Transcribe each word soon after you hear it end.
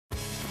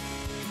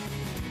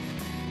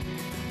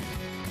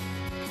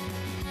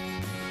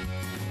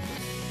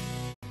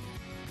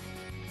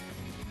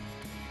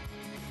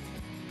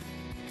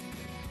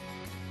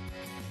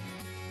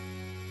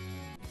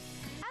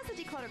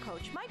DeClutter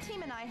Coach, my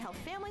team and I help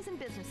families and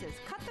businesses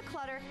cut the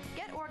clutter,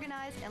 get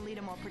organized, and lead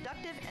a more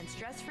productive and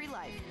stress-free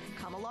life.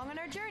 Come along on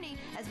our journey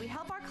as we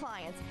help our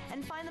clients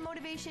and find the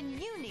motivation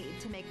you need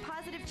to make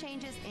positive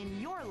changes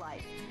in your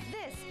life.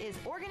 This is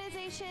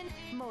Organization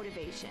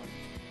Motivation.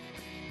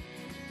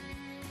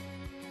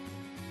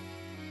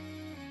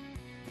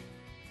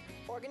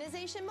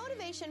 Organization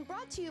Motivation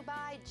brought to you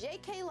by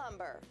JK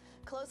Lumber.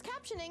 Closed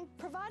captioning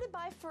provided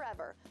by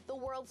Forever, the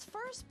world's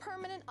first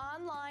permanent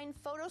online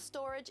photo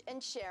storage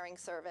and sharing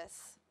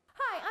service.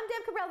 Hi, I'm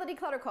Deb Cabral, the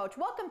DeClutter Coach.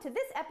 Welcome to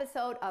this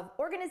episode of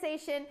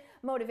Organization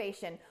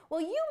Motivation.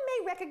 Well, you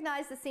may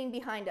recognize the scene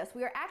behind us.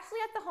 We are actually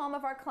at the home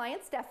of our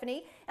client,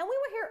 Stephanie, and we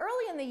were here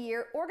early in the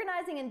year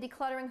organizing and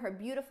decluttering her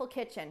beautiful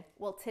kitchen.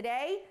 Well,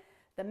 today,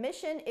 the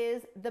mission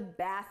is the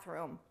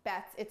bathroom.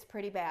 Bets, it's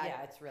pretty bad.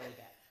 Yeah, it's really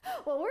bad.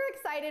 Well, we're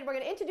excited. We're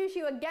going to introduce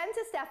you again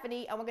to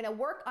Stephanie, and we're going to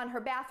work on her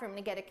bathroom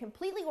to get it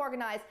completely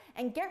organized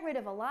and get rid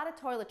of a lot of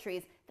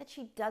toiletries that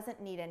she doesn't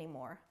need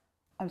anymore.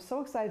 I'm so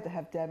excited to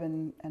have Deb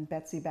and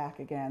Betsy back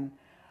again.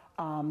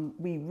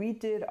 We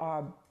redid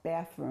our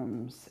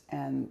bathrooms,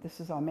 and this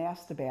is our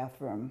master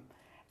bathroom.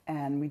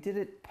 And we did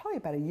it probably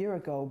about a year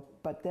ago,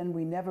 but then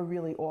we never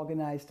really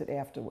organized it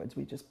afterwards.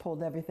 We just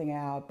pulled everything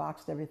out,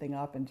 boxed everything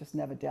up, and just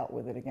never dealt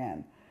with it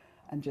again.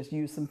 And just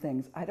use some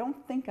things. I don't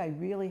think I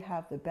really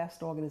have the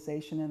best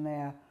organization in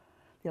there.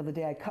 The other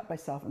day I cut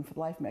myself and for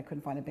the life of me I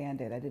couldn't find a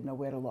Band-Aid. I didn't know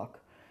where to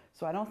look.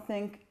 So I don't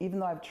think, even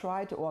though I've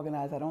tried to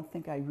organize, I don't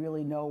think I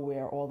really know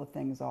where all the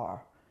things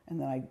are. And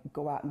then I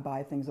go out and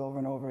buy things over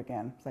and over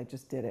again because I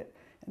just did it.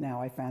 And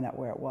now I found out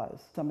where it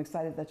was. So I'm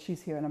excited that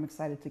she's here and I'm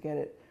excited to get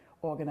it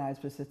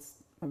organized because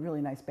it's a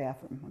really nice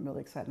bathroom. I'm really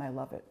excited and I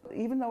love it.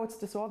 Even though it's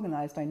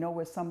disorganized, I know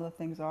where some of the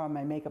things are in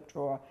my makeup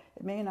drawer.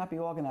 It may not be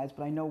organized,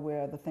 but I know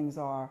where the things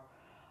are.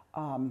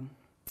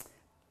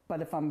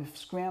 But if I'm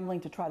scrambling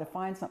to try to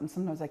find something,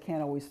 sometimes I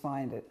can't always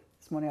find it.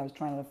 This morning I was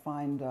trying to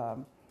find, I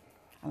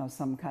don't know,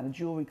 some kind of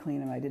jewelry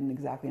cleaner and I didn't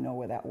exactly know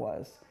where that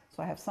was.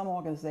 So I have some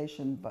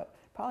organization, but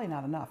probably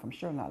not enough. I'm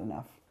sure not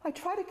enough. I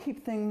try to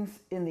keep things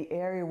in the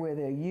area where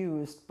they're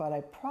used, but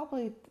I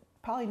probably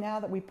now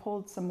that we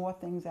pulled some more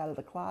things out of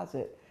the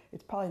closet,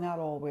 it's probably not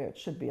all where it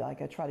should be.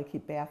 Like I try to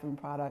keep bathroom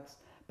products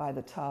by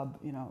the tub,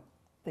 you know,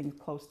 things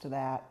close to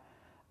that.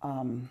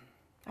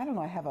 I don't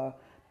know, I have a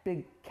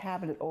big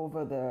cabinet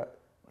over the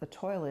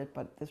toilet,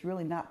 but it's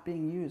really not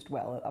being used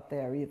well up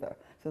there either.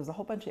 So there's a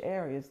whole bunch of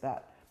areas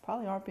that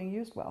probably aren't being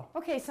used well.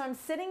 Okay, so I'm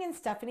sitting in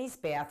Stephanie's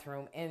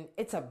bathroom, and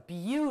it's a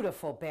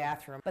beautiful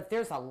bathroom, but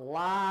there's a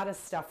lot of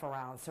stuff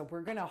around. So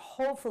we're gonna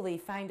hopefully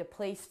find a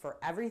place for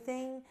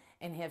everything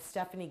and have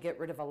Stephanie get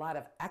rid of a lot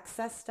of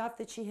excess stuff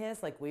that she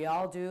has, like we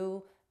all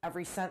do.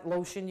 Every scent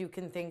lotion you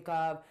can think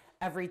of,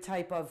 every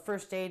type of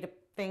first aid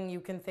thing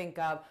you can think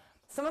of.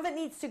 Some of it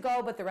needs to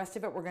go, but the rest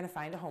of it we're gonna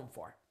find a home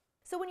for.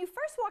 So when you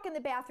first walk in the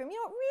bathroom, you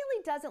know, it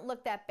really doesn't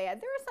look that bad.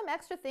 There are some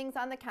extra things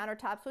on the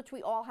countertops, which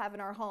we all have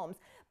in our homes.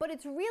 But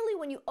it's really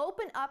when you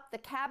open up the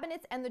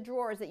cabinets and the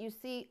drawers that you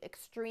see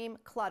extreme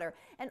clutter.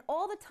 And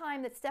all the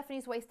time that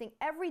Stephanie's wasting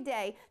every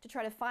day to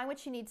try to find what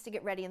she needs to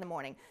get ready in the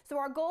morning. So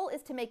our goal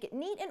is to make it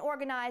neat and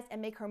organized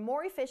and make her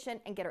more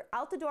efficient and get her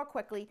out the door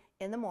quickly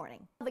in the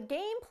morning. The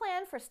game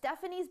plan for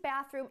Stephanie's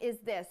bathroom is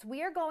this.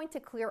 We are going to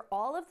clear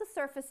all of the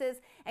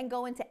surfaces and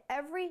go into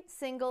every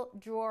single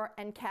drawer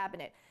and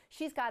cabinet.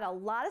 She's got a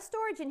lot of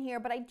storage in here,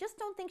 but I just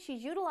don't think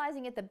she's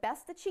utilizing it the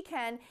best that she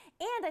can,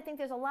 and I think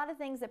there's a lot of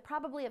things that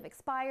probably have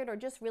expired or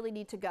just really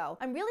need to go.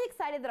 I'm really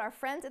excited that our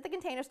friends at the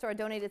Container Store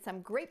donated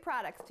some great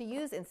products to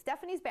use in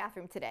Stephanie's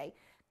bathroom today.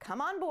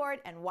 Come on board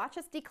and watch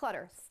us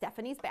declutter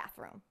Stephanie's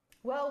bathroom.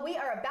 Well, we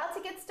are about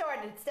to get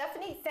started.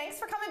 Stephanie, thanks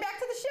for coming back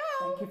to the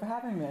show. Thank you for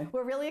having me.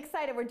 We're really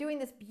excited. We're doing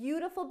this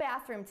beautiful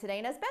bathroom today,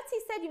 and as Betsy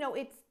said, you know,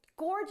 it's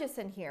gorgeous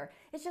in here.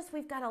 It's just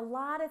we've got a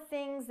lot of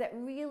things that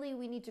really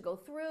we need to go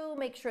through,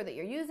 make sure that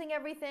you're using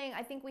everything.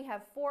 I think we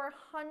have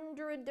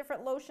 400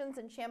 different lotions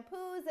and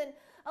shampoos, and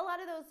a lot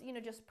of those, you know,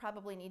 just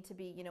probably need to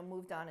be, you know,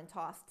 moved on and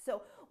tossed.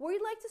 So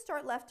we'd like to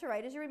start left to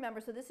right, as you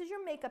remember. So this is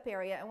your makeup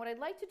area, and what I'd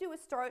like to do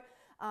is start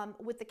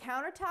with the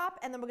countertop,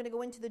 and then we're going to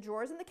go into the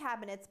drawers and the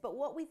cabinets. But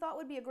what we thought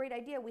would be a great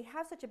idea, we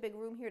have such a big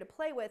room here to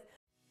play with.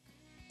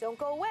 Don't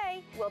go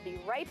away. We'll be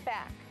right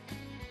back.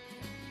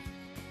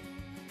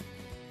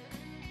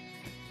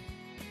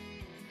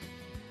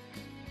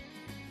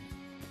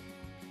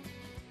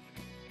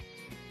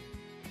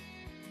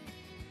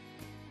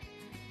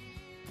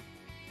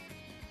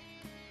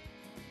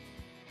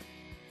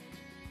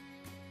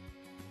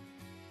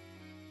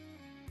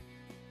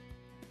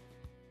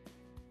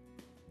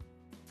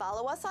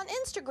 Follow us on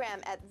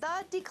Instagram at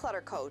the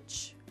DeClutter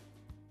Coach.